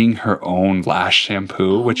making her own lash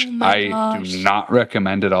shampoo, which I do not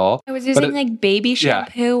recommend at all. I was using like baby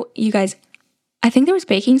shampoo. You guys, I think there was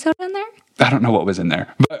baking soda in there. I don't know what was in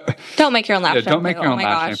there, but don't make your own lash shampoo. Don't make your own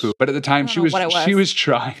lash shampoo. But at the time, she was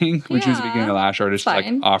trying when she was beginning a lash artist to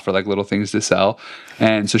like offer like little things to sell,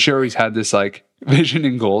 and so she always had this like vision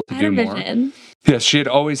and goal to do more. Yes, she had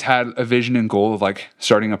always had a vision and goal of like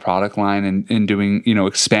starting a product line and doing, you know,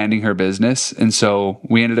 expanding her business, and so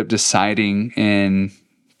we ended up deciding in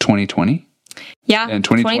 2020. Yeah, in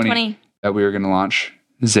 2020 that we were going to launch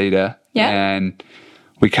Zeta, and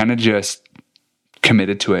we kind of just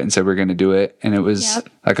committed to it and said we're going to do it, and it was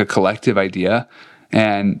like a collective idea.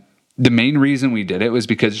 And the main reason we did it was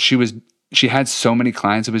because she had so many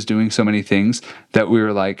clients that was doing so many things that we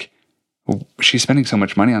were like, she's spending so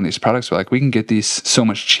much money on these products, we're like, we can get these so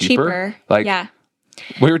much cheaper. Like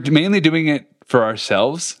we were mainly doing it for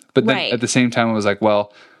ourselves, but then at the same time it was like,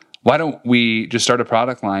 well, why don't we just start a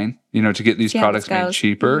product line, you know, to get these products made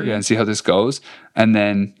cheaper and see how this goes, and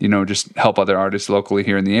then, you know, just help other artists locally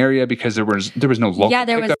here in the area, because there was no local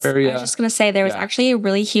pickup area. I was just going to say there was actually a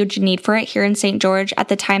really huge need for it here in St. George. At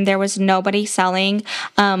the time, there was nobody selling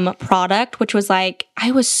product, which was like,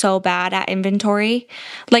 I was so bad at inventory.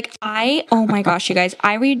 Like oh my gosh, you guys,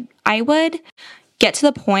 I would get to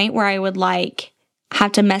the point where I would like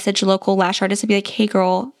have to message local lash artists and be like, hey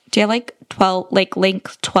girl, do you have like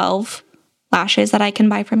 12 lashes that I can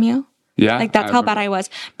buy from you? Yeah. Like that's how bad I was,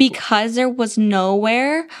 because there was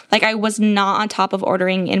nowhere, like I was not on top of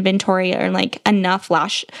ordering inventory or like enough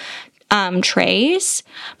lash trays,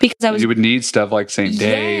 because you would need stuff like same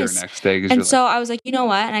day or next day. And so I was like, you know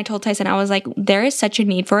what? And I told Tyson, I was like, there is such a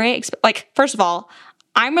need for it. Like, first of all,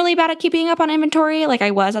 I'm really bad at keeping up on inventory. Like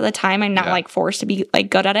I was at the time. I'm not like forced to be like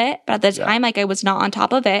good at it, but at the time, like I was not on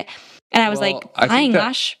top of it. And I was like buying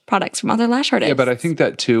lash products from other lash artists. Yeah, but I think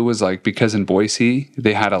that too was like because in Boise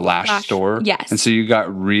they had a lash store. Yes. And so you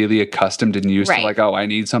got really accustomed and used to like, oh, I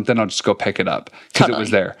need something, I'll just go pick it up because it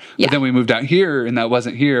was there. Yeah. But then we moved out here and that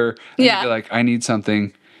wasn't here. And yeah. you'd be like, I need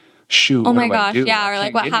something. Shoot. Oh my gosh. Yeah. Or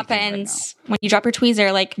like what happens when you drop your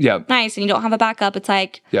tweezer, like nice, and you don't have a backup. It's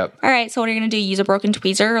like, all right, so what are you going to do? Use a broken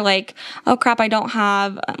tweezer? Or like, oh crap, I don't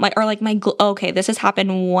have my glue. Okay, this has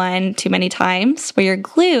happened one too many times where your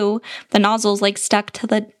glue, the nozzle's like stuck to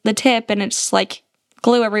the tip and it's like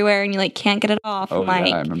glue everywhere and you like can't get it off. Oh yeah,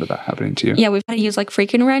 I remember that happening to you. Yeah, we've had to use like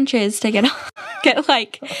freaking wrenches to get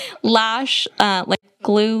like lash like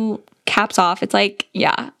glue caps off. It's like,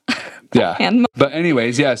 yeah. But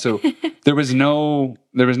anyways, so there was no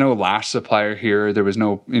lash supplier here. There was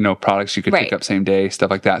no, products you could pick up same day,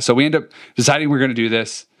 stuff like that. So we ended up deciding we're going to do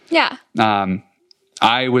this. Yeah.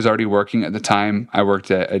 I was already working at the time. I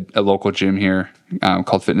worked at a local gym here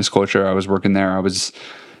called Fitness Culture. I was working there. I was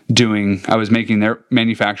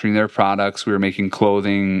manufacturing their products. We were making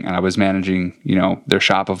clothing and I was managing, their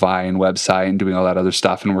Shopify and website and doing all that other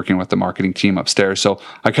stuff and working with the marketing team upstairs. So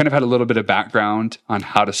I kind of had a little bit of background on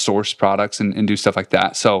how to source products and do stuff like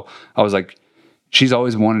that. So I was like, she's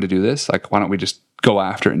always wanted to do this. Like, why don't we just go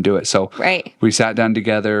after it and do it? So we sat down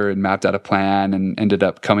together and mapped out a plan and ended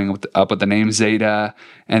up coming up with the name Zeta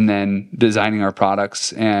and then designing our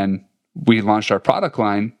products. And we launched our product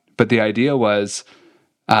line. But the idea was,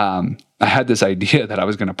 I had this idea that I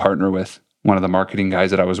was going to partner with one of the marketing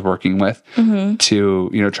guys that I was working with to,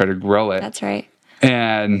 try to grow it. That's right.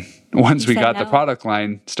 And once we got the product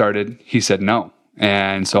line started, he said no.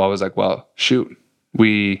 And so I was like, well, shoot,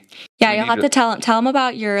 you'll have to tell him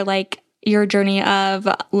about your journey of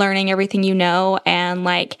learning everything and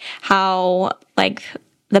like how like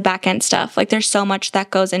the back end stuff. Like there's so much that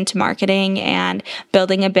goes into marketing and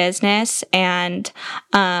building a business. And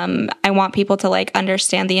I want people to like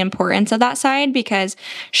understand the importance of that side because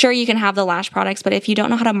sure, you can have the lash products, but if you don't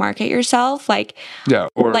know how to market yourself, market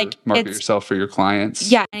yourself for your clients.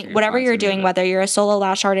 Yeah. Whatever you're doing, whether you're a solo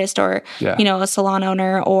lash artist or, a salon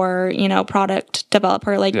owner or, product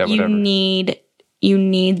developer, you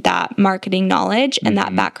need that marketing knowledge and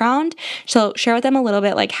that background. So share with them a little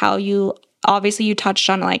bit, like how you touched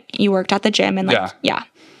on like you worked at the gym and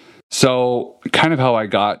So kind of how I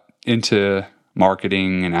got into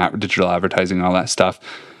marketing and digital advertising and all that stuff.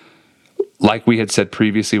 Like we had said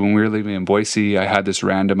previously, when we were living in Boise, I had this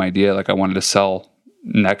random idea. Like I wanted to sell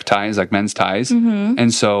neckties, like men's ties.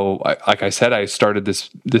 And so like I said, I started this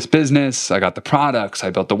business. I got the products. I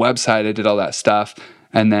built the website. I did all that stuff.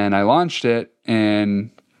 And then I launched it and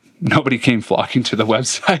nobody came flocking to the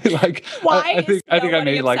website. Like, why? I think I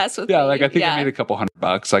made I made a couple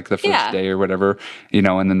 $100 like the first day or whatever,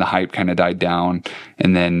 and then the hype kind of died down.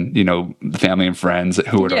 And then, the family and friends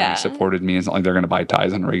who had already supported me, it's not like they're going to buy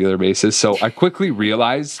ties on a regular basis. So I quickly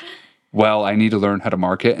realized, well, I need to learn how to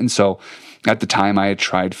market. And so at the time I had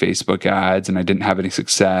tried Facebook ads and I didn't have any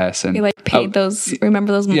success. And you paid those,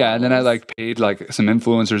 remember those? Yeah. And then I paid some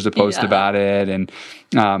influencers to post about it and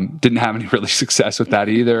didn't have any really success with that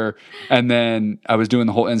either. And then I was doing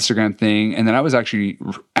the whole Instagram thing. And then I was actually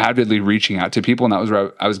avidly reaching out to people. And that was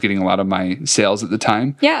where I was getting a lot of my sales at the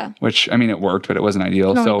time. Yeah. Which, it worked, but it wasn't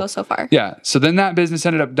ideal. It only goes so far. Yeah. So then that business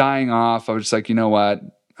ended up dying off. I was just like, you know what?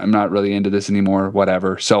 I'm not really into this anymore,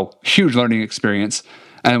 whatever. So huge learning experience.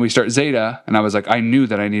 And then we start Zeta, and I was like, I knew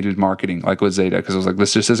that I needed marketing, with Zeta, because I was like,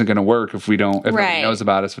 this just isn't going to work if nobody knows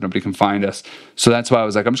about us, if nobody can find us. So that's why I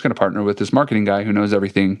was like, I'm just going to partner with this marketing guy who knows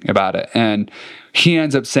everything about it. And he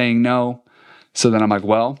ends up saying no. So then I'm like,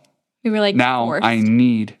 well, we were now forced. I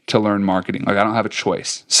need to learn marketing. I don't have a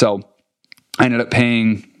choice. So I ended up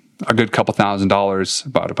paying a good couple $1,000s,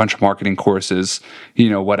 about a bunch of marketing courses,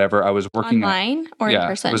 whatever. I was working online or in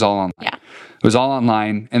person? It was all online. Yeah. It was all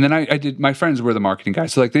online. And then I did, my friends were the marketing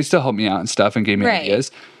guys. So they still helped me out and stuff and gave me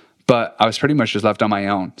ideas, but I was pretty much just left on my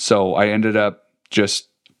own. So I ended up just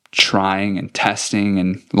trying and testing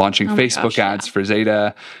and launching Facebook ads for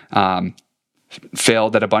Zeta,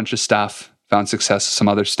 failed at a bunch of stuff, found success with some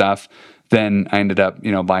other stuff. Then I ended up,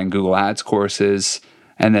 buying Google Ads courses,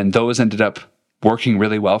 and then those ended up working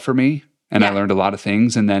really well for me. And I learned a lot of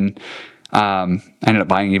things. And then I ended up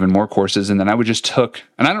buying even more courses. And then I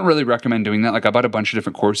and I don't really recommend doing that. I bought a bunch of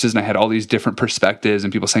different courses and I had all these different perspectives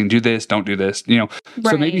and people saying, do this, don't do this,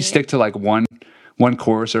 So maybe stick to one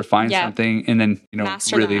course or find something and then,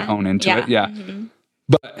 Master really that. hone into it. Yeah.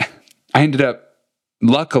 But I ended up,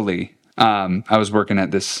 luckily, I was working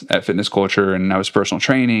at Fitness Culture, and I was personal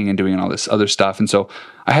training and doing all this other stuff. And so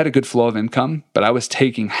I had a good flow of income, but I was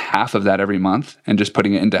taking half of that every month and just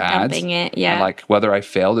putting it into ads. Dumping it, yeah. And like whether I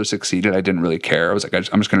failed or succeeded, I didn't really care. I was like,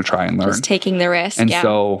 I'm just going to try and learn. Just taking the risk. And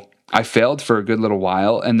so I failed for a good little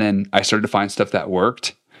while, and then I started to find stuff that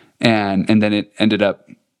worked. And then it ended up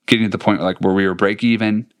getting to the point where we were break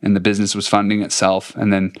even and the business was funding itself.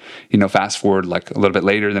 And then, fast forward like a little bit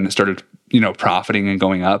later, then it started, profiting and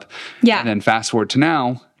going up. Yeah. And then fast forward to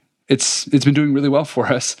now, it's been doing really well for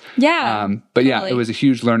us. Yeah. But yeah, it was a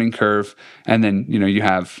huge learning curve. And then, you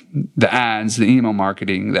have the ads, the email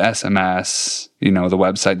marketing, the SMS, the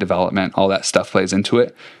website development, all that stuff plays into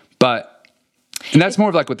it. And that's more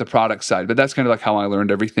of like with the product side, but that's kind of like how I learned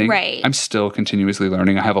everything. Right. I'm still continuously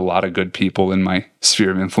learning. I have a lot of good people in my sphere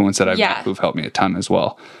of influence that I've met who've helped me a ton as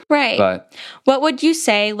well. Right. But what would you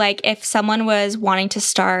say, like, if someone was wanting to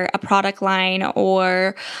start a product line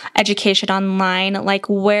or education online, like,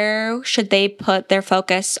 where should they put their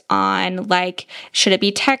focus on? Like, should it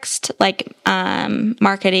be text, like,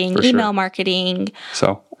 marketing, email marketing?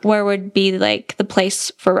 So where would be like the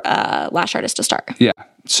place for a lash artist to start? Yeah.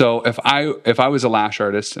 So if I was a lash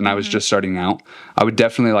artist and I was just starting out, I would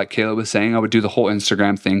definitely, like Kayla was saying, I would do the whole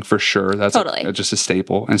Instagram thing for sure. That's just a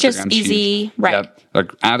staple. Instagram's just easy, huge. right? Yep.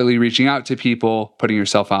 Like avidly reaching out to people, putting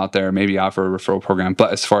yourself out there, maybe offer a referral program.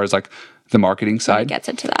 But as far as like the marketing side, it gets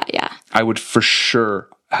into that, yeah. I would for sure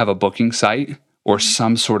have a booking site or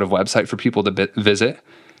some sort of website for people to visit.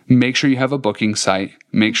 Make sure you have a booking site.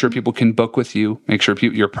 Make sure people can book with you. Make sure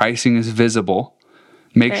your pricing is visible.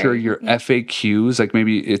 Make sure your FAQs, like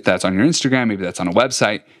maybe if that's on your Instagram, maybe that's on a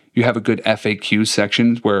website, you have a good FAQ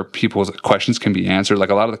section where people's questions can be answered. Like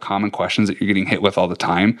a lot of the common questions that you're getting hit with all the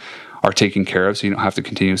time are taken care of, so you don't have to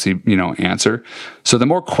continuously, answer. So the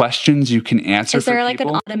more questions you can answer, is there like an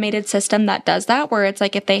automated system that does that, where it's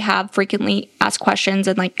like if they have frequently asked questions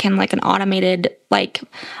and like can like an automated like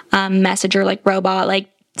message or like robot like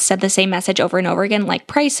send the same message over and over again, like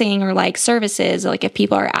pricing or like services, like if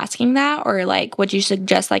people are asking that, or like would you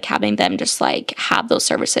suggest like having them just like have those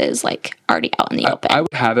services like already out in the open? I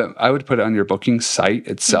would put it on your booking site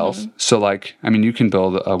itself. So like, I mean, you can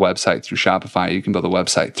build a website through Shopify. You can build a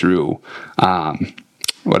website through,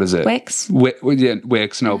 what is it? Wix?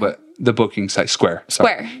 Wix, no, but the booking site, Square.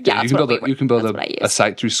 Square. Yeah, you can build a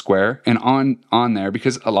site through Square, and on there,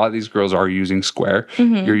 because a lot of these girls are using Square.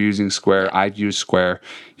 You're using Square. I'd use Square.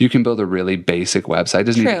 You can build a really basic website. It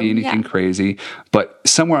doesn't need to be anything crazy, but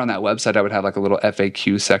somewhere on that website, I would have like a little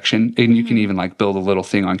FAQ section, and you can even like build a little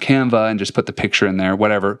thing on Canva and just put the picture in there,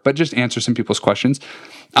 whatever, but just answer some people's questions.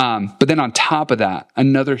 But then on top of that,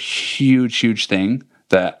 another huge thing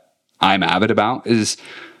that I'm avid about is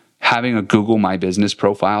having a Google My Business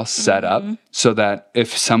profile set up so that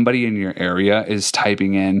if somebody in your area is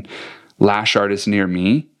typing in lash artist near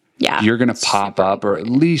me, you're going to pop up or at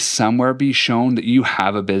least somewhere be shown that you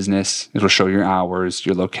have a business. It'll show your hours,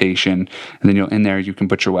 your location, and then in there you can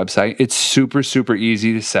put your website. It's super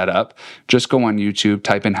easy to set up. Just go on YouTube,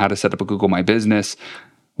 type in how to set up a Google My Business,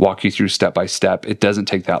 walk you through step by step. It doesn't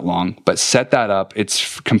take that long, but set that up.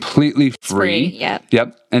 It's completely free.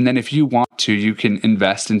 Yep. And then if you want to, you can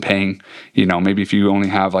invest in paying, maybe if you only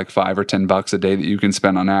have like $5 or $10 a day that you can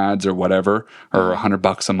spend on ads or whatever, or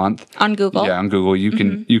 $100 a month on Google. Yeah, on Google, you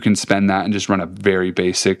can spend that and just run a very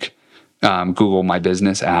basic Google My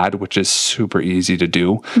Business ad, which is super easy to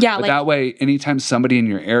do. Yeah, but that way, anytime somebody in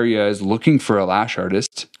your area is looking for a lash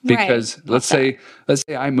artist, because let's say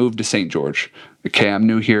I moved to St. George. Okay, I'm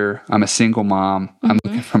new here. I'm a single mom. I'm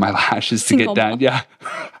looking for my lashes to get done. Yeah.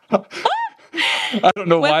 I don't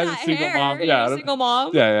know why I'm a single mom. Yeah, single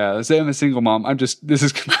mom. Yeah. Let's say I'm a single mom. This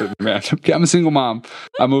is completely random. Okay, I'm a single mom.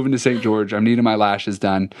 I'm moving to St. George. I'm needing my lashes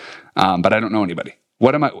done, but I don't know anybody.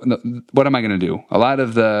 What am I going to do? A lot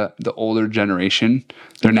of the older generation,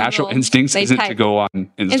 their natural instincts isn't to go on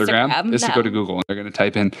Instagram. It's to go to Google, and they're going to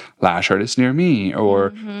type in lash artist near me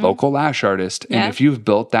or local lash artist. And if you've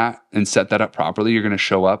built that and set that up properly, you're going to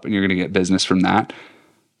show up and you're going to get business from that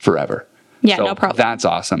forever. Yeah, so no problem. That's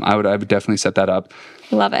awesome. I would definitely set that up.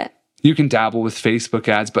 Love it. You can dabble with Facebook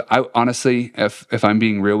ads, but I honestly, if I'm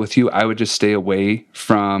being real with you, I would just stay away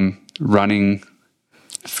from running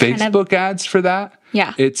Facebook ads for that.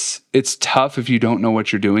 Yeah. It's tough if you don't know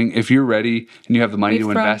what you're doing. If you're ready and you have the money to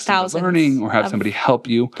invest in learning or have somebody help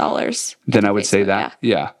you, dollars, then I would say that.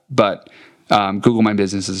 Yeah. But Google My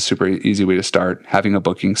Business is a super easy way to start. Having a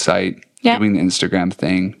booking site, Yeah. doing the Instagram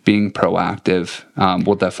thing, being proactive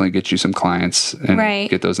will definitely get you some clients and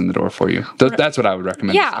get those in the door for you. That's what I would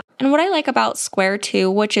recommend. Yeah. And what I like about Square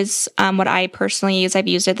too, which is what I personally use, I've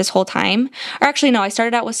used it this whole time. Or actually, no, I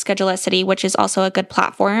started out with Schedulicity, which is also a good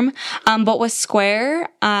platform. But with Square,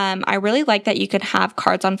 I really like that you could have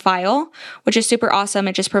cards on file, which is super awesome.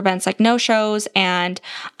 It just prevents like no-shows and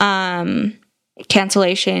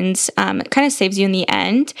cancellations. It kind of saves you in the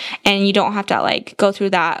end, and you don't have to like go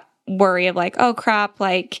through that worry of like, oh crap,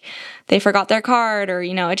 like they forgot their card, or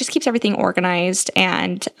it just keeps everything organized,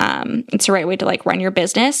 and it's the right way to like run your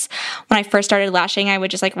business. When I first started lashing, I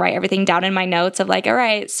would just like write everything down in my notes of like, all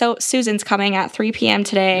right, so Susan's coming at 3 p.m.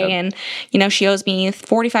 today, and she owes me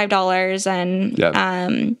 $45,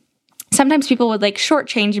 and sometimes people would like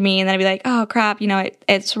shortchange me, and then I'd be like, oh crap,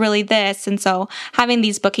 it's really this. And so having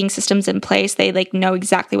these booking systems in place, they like know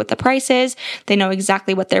exactly what the price is. They know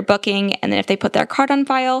exactly what they're booking. And then if they put their card on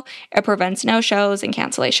file, it prevents no-shows and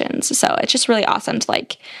cancellations. So it's just really awesome to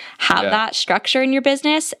like have that structure in your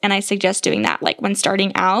business. And I suggest doing that like when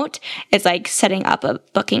starting out. It's like setting up a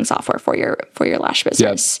booking software for your lash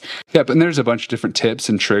business. Yep. And there's a bunch of different tips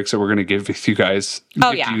and tricks that we're going to give you guys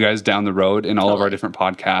down the road in all of our different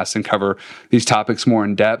podcasts and cover these topics more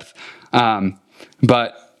in depth.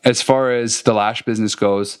 But as far as the lash business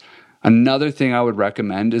goes, another thing I would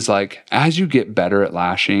recommend is like, as you get better at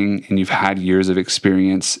lashing and you've had years of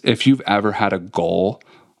experience, if you've ever had a goal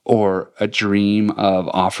or a dream of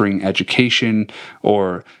offering education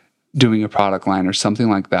or doing a product line or something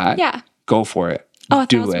like that, go for it. Oh,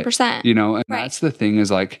 do 1,000%. it. And that's the thing is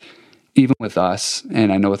like, even with us,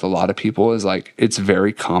 and I know with a lot of people, is like, it's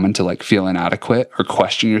very common to like feel inadequate or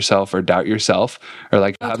question yourself or doubt yourself, or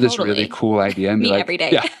like have this really cool idea and be like, every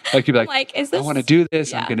day. Yeah. Like you'd be like, is this, I want to do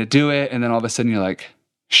this. I'm going to do it. And then all of a sudden you're like,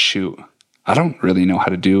 shoot, I don't really know how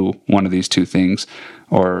to do one of these two things,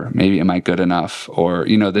 or maybe am I good enough, or,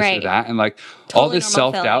 this or that. And like all this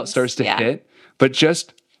self-doubt starts to hit, but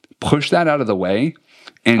just push that out of the way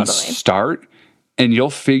and start, and you'll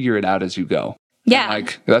figure it out as you go. Yeah. And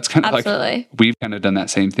like, that's kind of like, we've kind of done that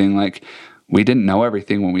same thing. Like, we didn't know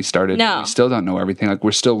everything when we started. No. We still don't know everything. Like,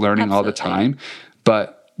 we're still learning all the time,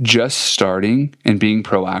 but just starting and being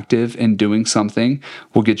proactive and doing something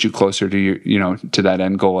will get you closer to your, to that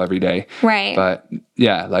end goal every day. Right. But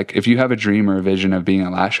yeah, like if you have a dream or a vision of being a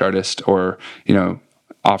lash artist, or,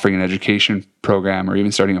 offering an education program, or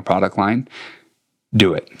even starting a product line,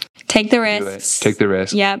 do it. Take the risks. Take the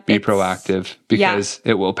risk. Yep. Be proactive, because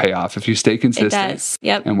it will pay off. If you stay consistent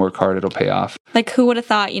and work hard, it'll pay off. Like, who would have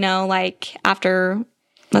thought, like after,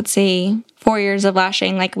 let's see, 4 years of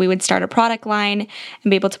lashing, like we would start a product line and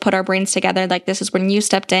be able to put our brains together. Like, this is when you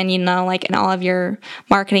stepped in, like in all of your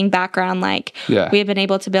marketing background, like we have been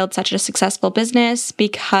able to build such a successful business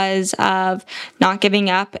because of not giving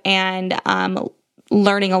up and,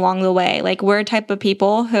 learning along the way. Like, we're a type of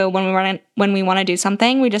people who, when we want to do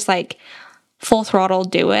something, we just like full throttle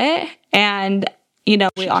do it. And,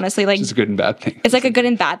 we honestly like, it's a good and bad thing. It's like a good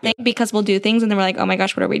and bad thing, because we'll do things and then we're like, oh my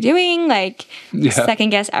gosh, what are we doing? Like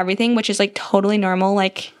second guess everything, which is like totally normal.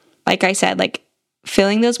 Like I said, like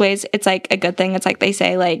feeling those ways, it's like a good thing. It's like they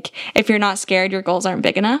say, like, if you're not scared, your goals aren't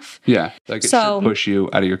big enough. Yeah. Like it should push you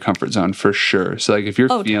out of your comfort zone for sure. So like if you're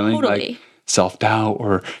feeling like self-doubt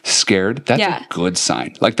or scared, that's a good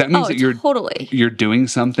sign. Like that means that you're doing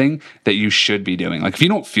something that you should be doing. Like if you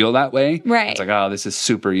don't feel that way, it's like, oh, this is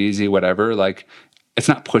super easy, whatever. Like it's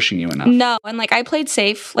not pushing you enough. No. And like I played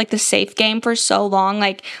safe, like the safe game for so long.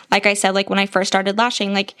 Like I said, like when I first started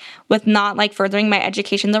lashing, like with not like furthering my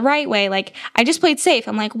education the right way, like I just played safe.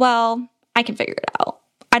 I'm like, well, I can figure it out.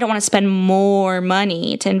 I don't want to spend more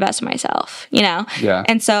money to invest in myself, Yeah.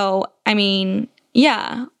 And so, I mean,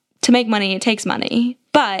 to make money, it takes money,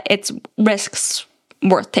 but it's risks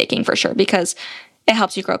worth taking for sure, because it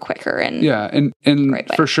helps you grow quicker. And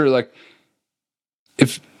and for sure, like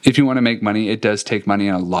if you want to make money, it does take money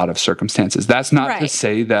in a lot of circumstances. That's not to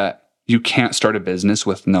say that you can't start a business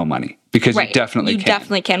with no money, because you definitely can. You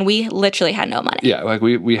definitely can. We literally had no money. Yeah, like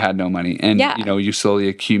we had no money, and you slowly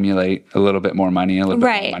accumulate a little bit more money, a little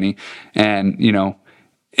bit more money, and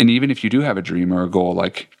and even if you do have a dream or a goal,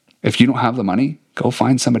 like if you don't have the money, go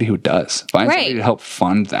find somebody who does. Find somebody to help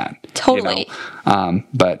fund that. Totally.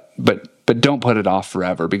 But don't put it off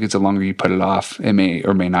forever, because the longer you put it off, it may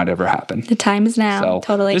or may not ever happen. The time is now. So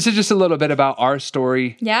totally. This is just a little bit about our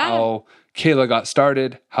story. Yeah. How Kayla got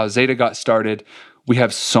started, how Zeta got started. We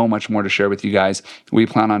have so much more to share with you guys. We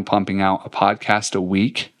plan on pumping out a podcast a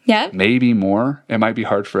week. Yeah. Maybe more. It might be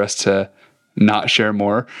hard for us to not share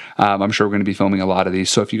more. I'm sure we're going to be filming a lot of these.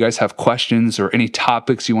 So if you guys have questions or any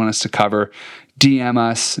topics you want us to cover, DM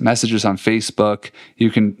us, message us on Facebook. You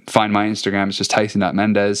can find my Instagram. It's just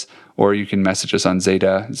Tyson.Mendez, or you can message us on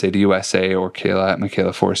Zeta USA, or Kayla at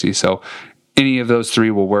Mckayla Forsey. So any of those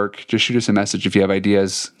three will work. Just shoot us a message if you have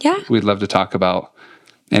ideas. Yeah. We'd love to talk about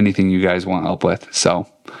anything you guys want help with. So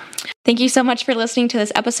thank you so much for listening to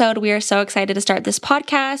this episode. We are so excited to start this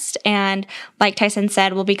podcast. And like Tyson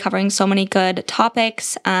said, we'll be covering so many good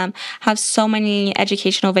topics, have so many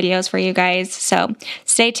educational videos for you guys. So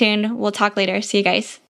stay tuned. We'll talk later. See you guys.